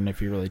DeAndre Jordan if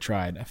he really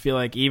tried. I feel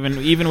like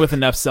even with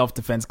enough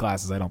self-defense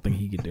classes, I don't think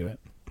he could do it.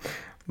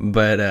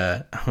 But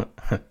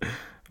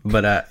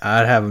I'd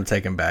have him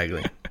taking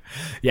Bagley.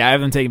 Yeah, I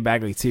have them taking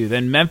Bagley too.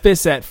 Then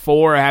Memphis at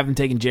 4, I have them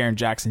taking Jaren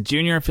Jackson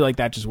Jr. I feel like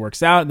that just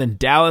works out. And then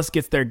Dallas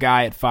gets their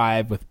guy at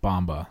 5 with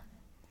Bamba.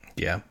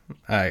 Yeah,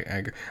 I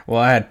agree.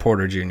 Well, I had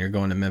Porter Jr.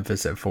 going to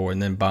Memphis at 4,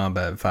 and then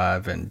Bamba at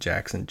 5, and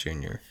Jackson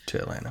Jr. to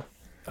Atlanta.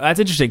 That's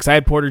interesting because I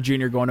had Porter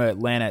Jr. going to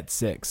Atlanta at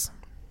 6.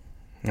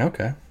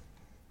 Okay.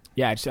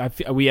 Yeah,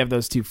 we have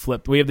those two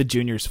flipped. We have the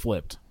juniors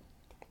flipped.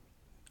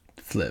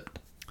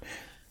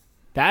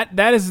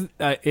 That is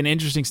an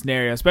interesting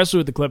scenario, especially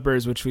with the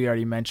Clippers, which we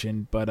already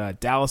mentioned. But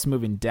Dallas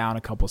moving down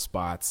a couple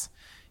spots.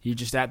 You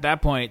just at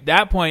that point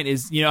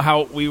is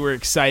how we were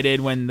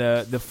excited when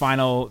the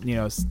final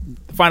the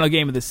final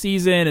game of the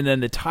season and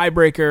then the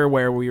tiebreaker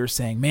where we were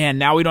saying, man,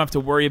 now we don't have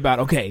to worry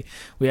about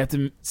we have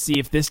to see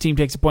if this team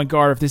takes a point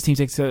guard or if this team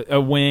takes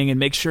a wing and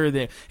make sure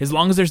that as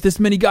long as there's this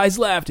many guys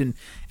left and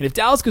if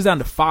Dallas goes down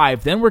to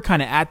 5, then we're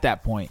kind of at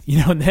that point,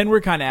 then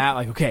we're kind of at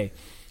like, okay,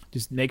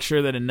 just make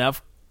sure that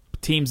enough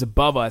teams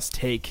above us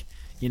take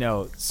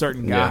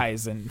certain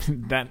guys, and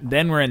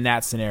then we're in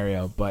that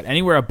scenario. But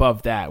anywhere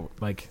above that,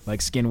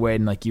 like Skin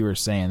Wade and like you were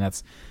saying,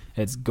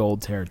 it's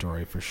gold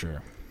territory for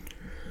sure.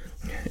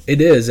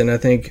 It is, and I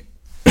think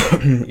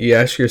you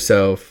ask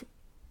yourself,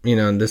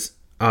 this.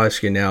 I'll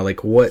ask you now,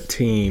 like, what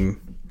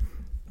team?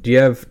 Do you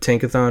have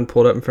Tankathon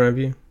pulled up in front of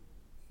you?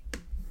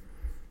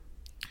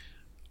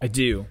 I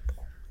do.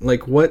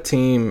 Like, what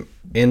team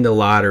in the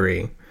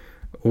lottery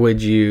would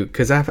you?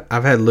 Because I've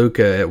had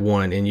Luka at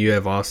 1, and you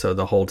have also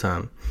the whole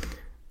time.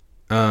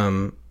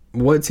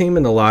 What team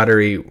in the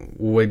lottery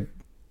would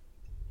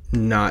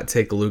not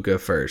take Luka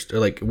first, or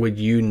like would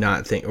you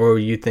not think, or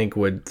you think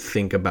would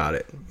think about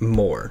it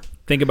more?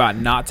 Think about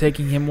not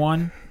taking him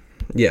 1?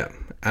 Yeah,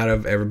 out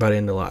of everybody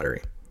in the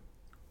lottery.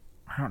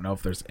 I don't know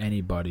if there's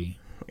anybody,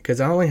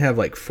 because I only have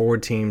like 4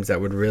 teams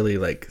that would really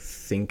like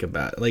think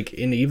about it. Like,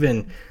 and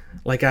even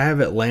like I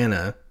have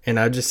Atlanta, and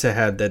I just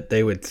had that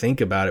they would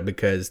think about it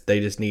because they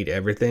just need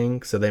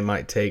everything, so they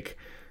might take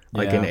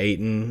like an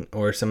Ayton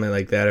or something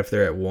like that if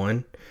they're at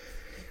 1.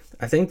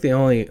 I think the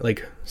only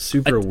like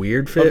super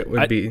weird fit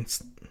would be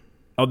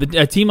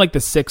a team like the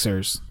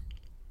Sixers.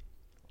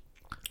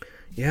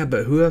 Yeah,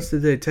 but who else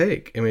did they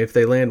take? I mean, if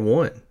they land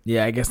 1.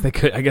 Yeah, I guess they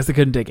could. I guess they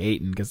couldn't take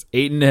Ayton because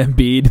Ayton and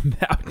Embiid.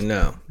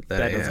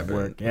 That doesn't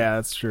work. Yeah,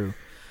 that's true.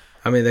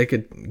 I mean, they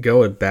could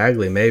go with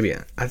Bagley maybe.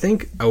 I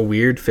think a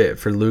weird fit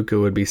for Luka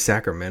would be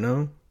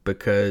Sacramento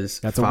because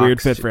that's a weird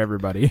fit for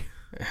everybody.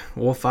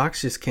 Well,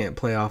 Fox just can't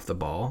play off the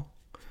ball.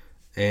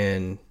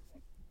 And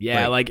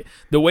like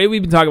the way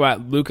we've been talking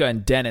about Luka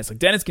and Dennis, like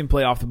Dennis can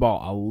play off the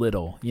ball a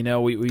little.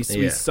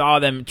 We saw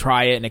them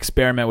try it and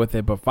experiment with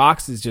it, but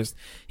Fox is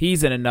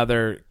he's in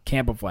another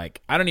camp of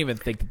like, I don't even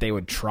think that they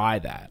would try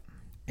that.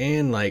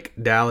 And like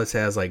Dallas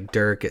has like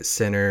Dirk at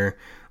center.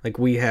 Like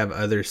we have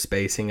other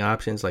spacing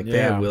options. Like they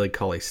have Willie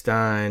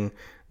Cauley-Stein.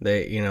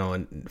 They,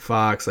 and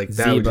Fox. Like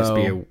that would just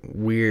be a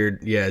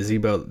weird. Yeah,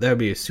 Zebo. That would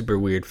be a super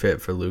weird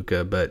fit for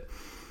Luka, but.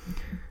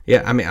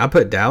 Yeah, I mean, I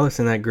put Dallas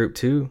in that group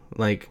too.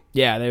 Like,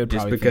 yeah, they would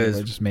just probably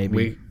because just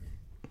maybe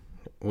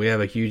we have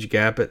a huge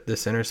gap at the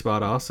center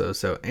spot also.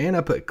 So, and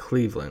I put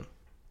Cleveland.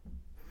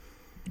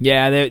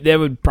 Yeah, they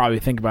would probably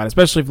think about it,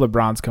 especially if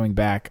LeBron's coming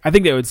back. I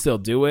think they would still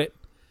do it.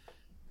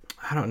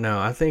 I don't know.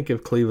 I think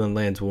if Cleveland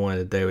lands 1,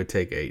 that they would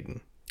take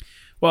Ayton.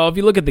 Well, if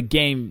you look at the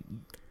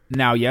game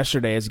now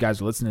yesterday, as you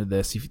guys are listening to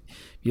this, if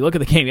you look at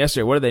the game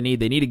yesterday, what do they need?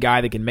 They need a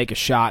guy that can make a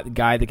shot, a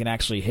guy that can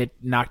actually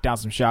knock down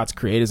some shots,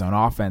 create his own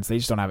offense. They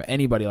just don't have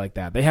anybody like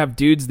that. They have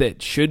dudes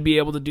that should be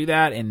able to do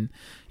that, and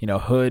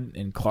Hood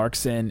and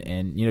Clarkson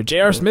and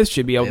J.R. Smith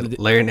should be able to do.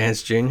 Larry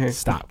Nance Jr.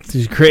 Stop.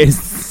 Create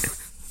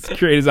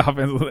create his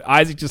offense.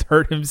 Isaac just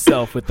hurt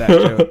himself with that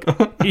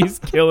joke. He's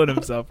killing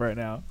himself right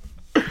now.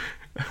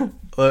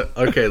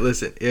 Okay,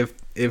 listen.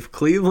 If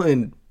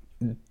Cleveland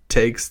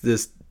takes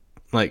this,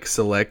 like,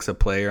 selects a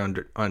player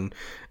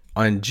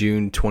on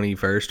June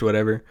 21st,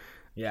 whatever,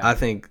 yeah, I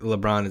think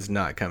LeBron is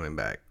not coming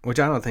back, which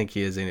I don't think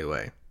he is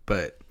anyway.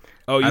 But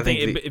you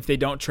think if they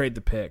don't trade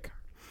the pick?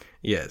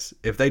 Yes,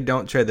 if they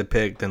don't trade the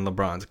pick, then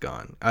LeBron's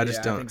gone. I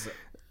just don't. I think so.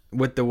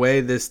 With the way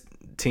this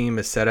team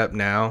is set up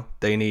now,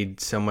 they need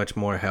so much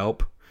more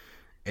help,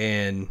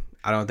 and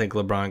I don't think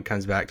LeBron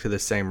comes back to the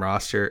same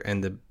roster.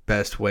 And the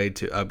best way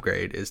to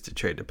upgrade is to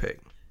trade the pick.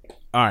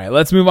 All right,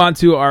 let's move on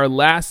to our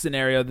last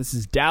scenario. This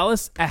is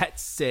Dallas at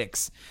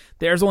 6.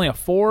 There's only a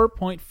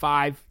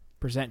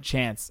 4.5%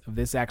 chance of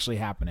this actually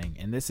happening,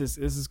 and this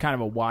is kind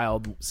of a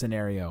wild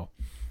scenario.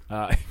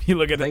 If you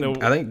look at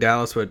I think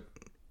Dallas would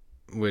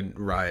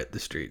riot the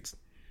streets.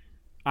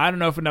 I don't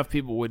know if enough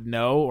people would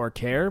know or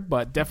care,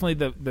 but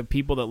definitely the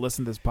people that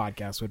listen to this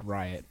podcast would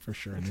riot for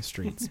sure in the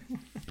streets.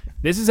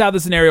 This is how the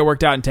scenario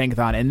worked out in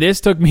Tankathon, and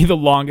this took me the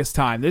longest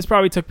time. This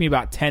probably took me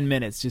about 10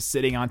 minutes just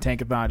sitting on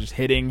Tankathon, just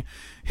hitting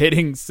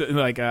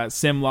like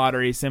sim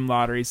lottery,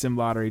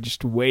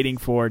 just waiting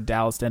for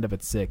Dallas to end up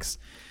at 6.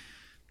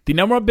 The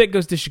number 1 pick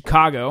goes to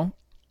Chicago.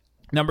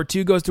 Number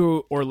 2 goes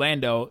to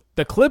Orlando.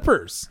 The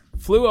Clippers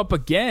flew up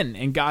again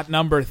and got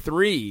number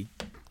 3.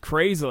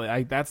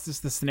 Crazily, that's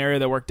just the scenario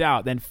that worked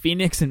out. Then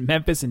Phoenix and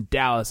Memphis and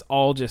Dallas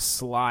all just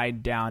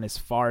slide down as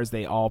far as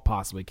they all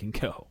possibly can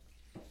go.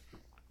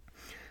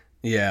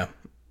 Yeah,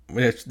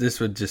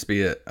 this would just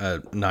be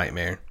a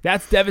nightmare.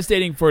 That's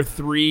devastating for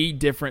 3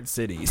 different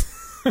cities.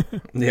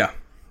 Yeah,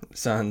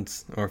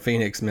 Suns or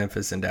Phoenix,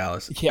 Memphis, and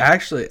Dallas. Yeah.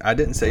 Actually, I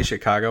didn't say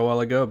Chicago a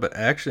while ago, but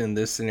actually in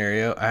this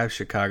scenario, I have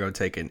Chicago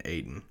taking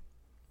Aiden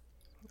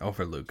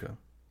over Luka.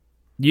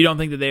 You don't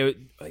think that they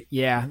would?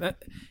 Yeah,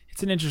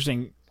 it's an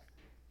interesting.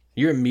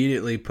 You're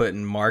immediately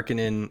putting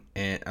Markkanen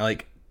and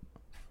like.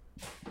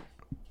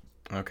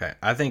 Okay,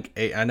 I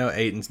know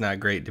Ayton's not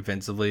great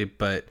defensively,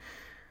 but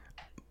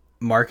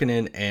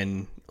Markkanen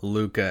and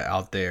Luka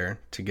out there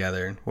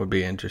together would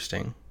be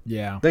interesting.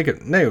 Yeah, they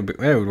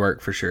would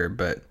work for sure,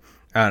 but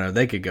I don't know.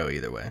 They could go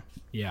either way.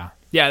 Yeah.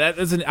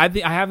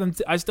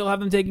 I still have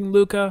them taking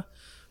Luka,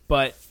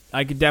 but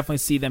I could definitely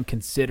see them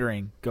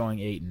considering going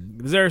Ayton.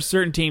 Because there are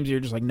certain teams you're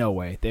just like, no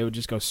way, they would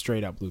just go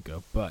straight up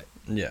Luka. But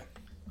yeah.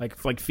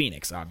 Like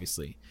Phoenix,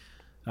 obviously.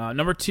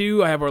 Number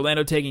 2, I have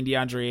Orlando taking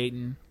DeAndre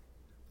Ayton.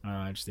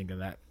 I just think of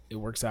that. It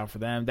works out for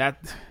them.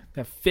 That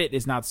fit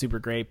is not super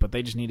great, but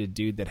they just need a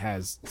dude that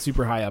has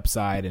super high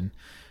upside, and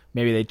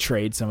maybe they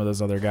trade some of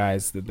those other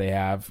guys that they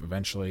have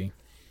eventually.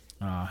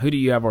 Who do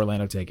you have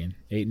Orlando taking?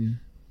 Ayton?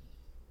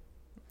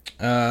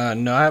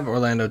 No, I have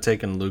Orlando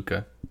taking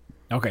Luka.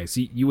 Okay,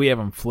 so we have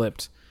them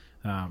flipped.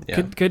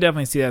 Could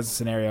definitely see that as a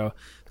scenario.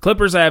 The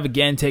Clippers, I have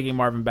again taking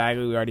Marvin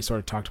Bagley. We already sort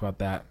of talked about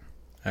that.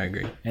 I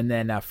agree. And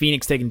then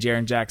Phoenix taking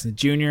Jaren Jackson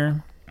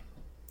Jr.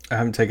 I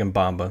haven't taken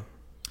Bamba.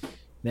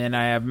 Then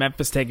I have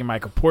Memphis taking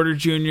Michael Porter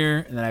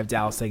Jr. And then I have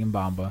Dallas taking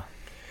Bamba.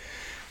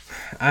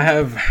 I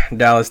have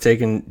Dallas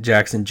taking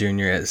Jackson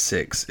Jr. at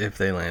 6 if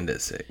they land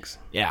at 6.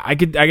 Yeah, I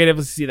could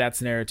definitely see that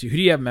scenario too. Who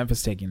do you have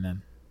Memphis taking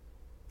then?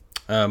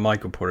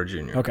 Michael Porter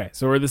Jr. Okay,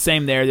 so we're the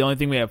same there. The only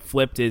thing we have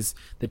flipped is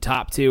the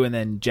top 2, and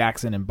then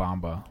Jackson and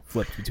Bamba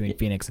flipped between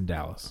Phoenix and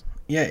Dallas.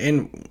 Yeah,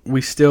 and we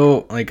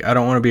still, I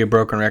don't want to be a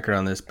broken record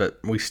on this, but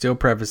we still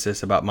preface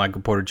this about Michael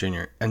Porter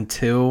Jr.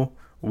 Until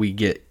we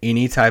get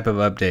any type of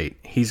update,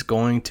 he's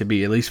going to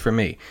be, at least for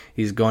me,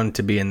 he's going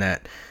to be in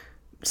that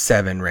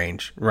 7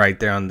 range, right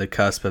there on the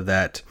cusp of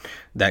that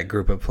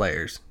group of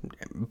players.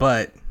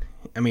 But,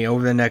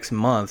 over the next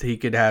month, he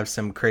could have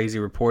some crazy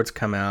reports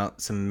come out,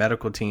 some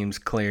medical teams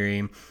clear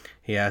him.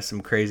 He has some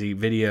crazy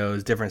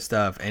videos, different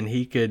stuff, and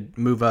he could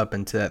move up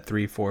into that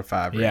 3, 4,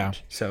 5 range. Yeah.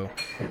 So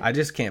I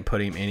just can't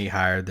put him any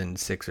higher than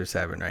 6 or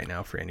 7 right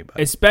now for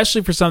anybody.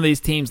 Especially for some of these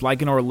teams,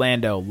 like in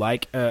Orlando,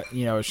 like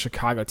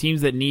Chicago,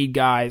 teams that need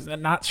guys.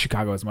 Not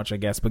Chicago as much, I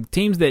guess, but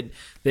teams that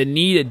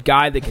need a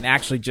guy that can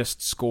actually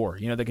just score.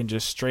 That can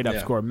just straight up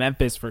score.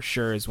 Memphis for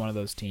sure is one of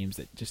those teams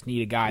that just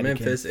need a guy.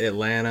 Memphis,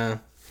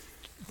 Atlanta,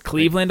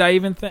 Cleveland. I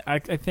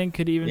think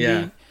could even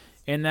be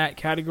in that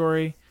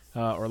category.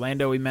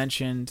 Orlando, we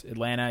mentioned.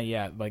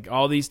 Atlanta,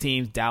 all these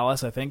teams.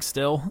 Dallas, I think,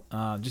 still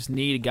just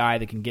need a guy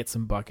that can get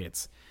some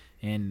buckets,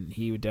 and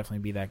he would definitely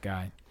be that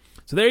guy.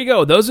 So there you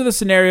go. Those are the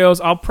scenarios.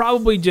 I'll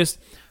probably just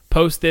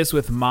post this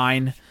with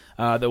mine,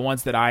 the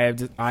ones that I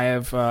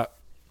have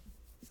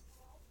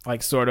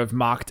sort of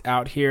mocked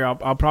out here.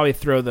 I'll probably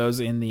throw those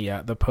in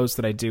the post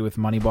that I do with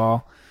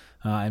Moneyball,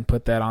 and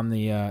put that on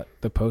the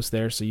post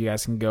there, so you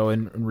guys can go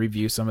and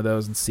review some of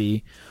those and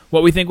see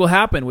what we think will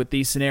happen with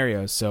these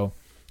scenarios. So.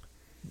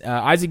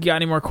 Isaac, you got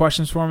any more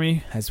questions for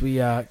me? As we,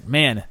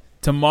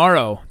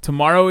 tomorrow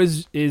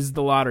is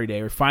the lottery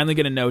day. We're finally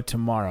going to know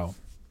tomorrow.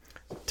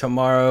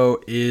 Tomorrow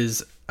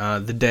is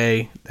the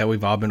day that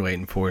we've all been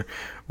waiting for.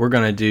 We're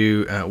going to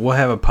do, we'll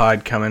have a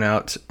pod coming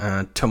out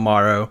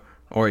tomorrow.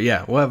 We'll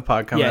have a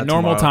pod coming out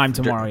normal tomorrow. Time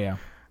tomorrow, yeah.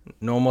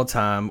 Normal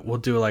time. We'll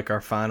do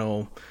our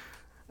final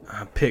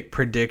pick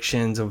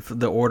predictions of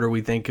the order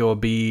we think it will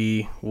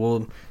be.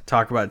 We'll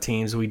talk about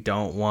teams we do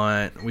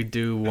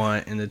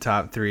want in the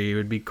top 3. It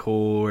would be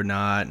cool or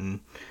not, and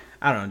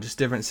I don't know, just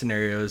different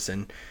scenarios.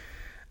 And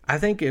I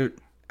think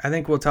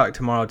we'll talk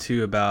tomorrow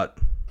too about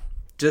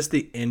just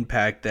the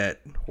impact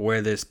that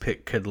where this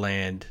pick could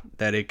land,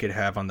 that it could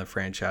have on the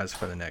franchise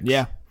for the next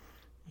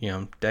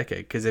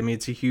decade. Because I mean,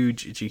 it's a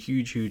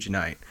huge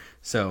night.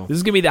 So this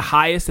is gonna be the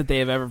highest that they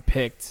have ever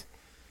picked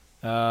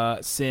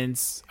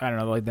since, I don't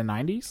know, like the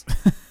 90s.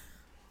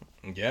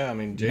 Yeah, I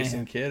mean,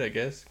 Jason Kidd, I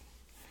guess.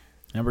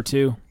 Number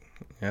 2.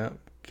 Yeah,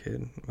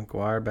 Kidd,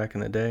 McGuire back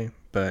in the day.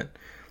 But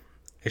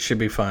it should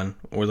be fun.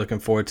 We're looking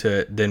forward to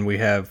it. Then we're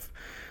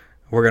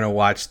going to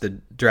watch the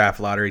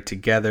draft lottery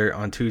together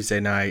on Tuesday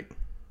night,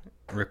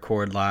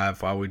 record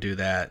live while we do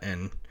that,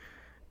 and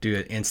do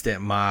an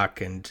instant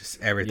mock and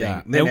just everything.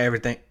 Yeah. Then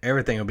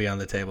everything will be on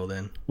the table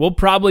then. We'll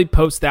probably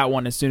post that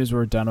one as soon as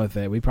we're done with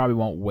it. We probably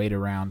won't wait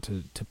around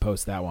to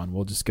post that one.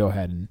 We'll just go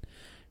ahead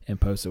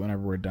and post it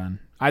whenever we're done.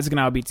 Isaac and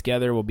I will be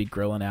together. We'll be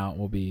grilling out.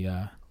 We'll be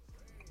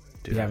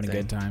having a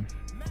good time.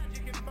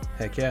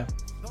 Heck yeah.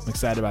 I'm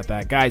excited about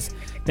that. Guys,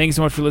 thank you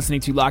so much for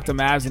listening to Locked On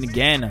Mavs. And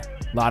again,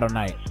 Lotto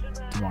Night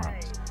tomorrow.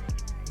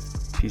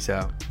 Peace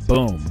out.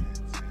 Boom.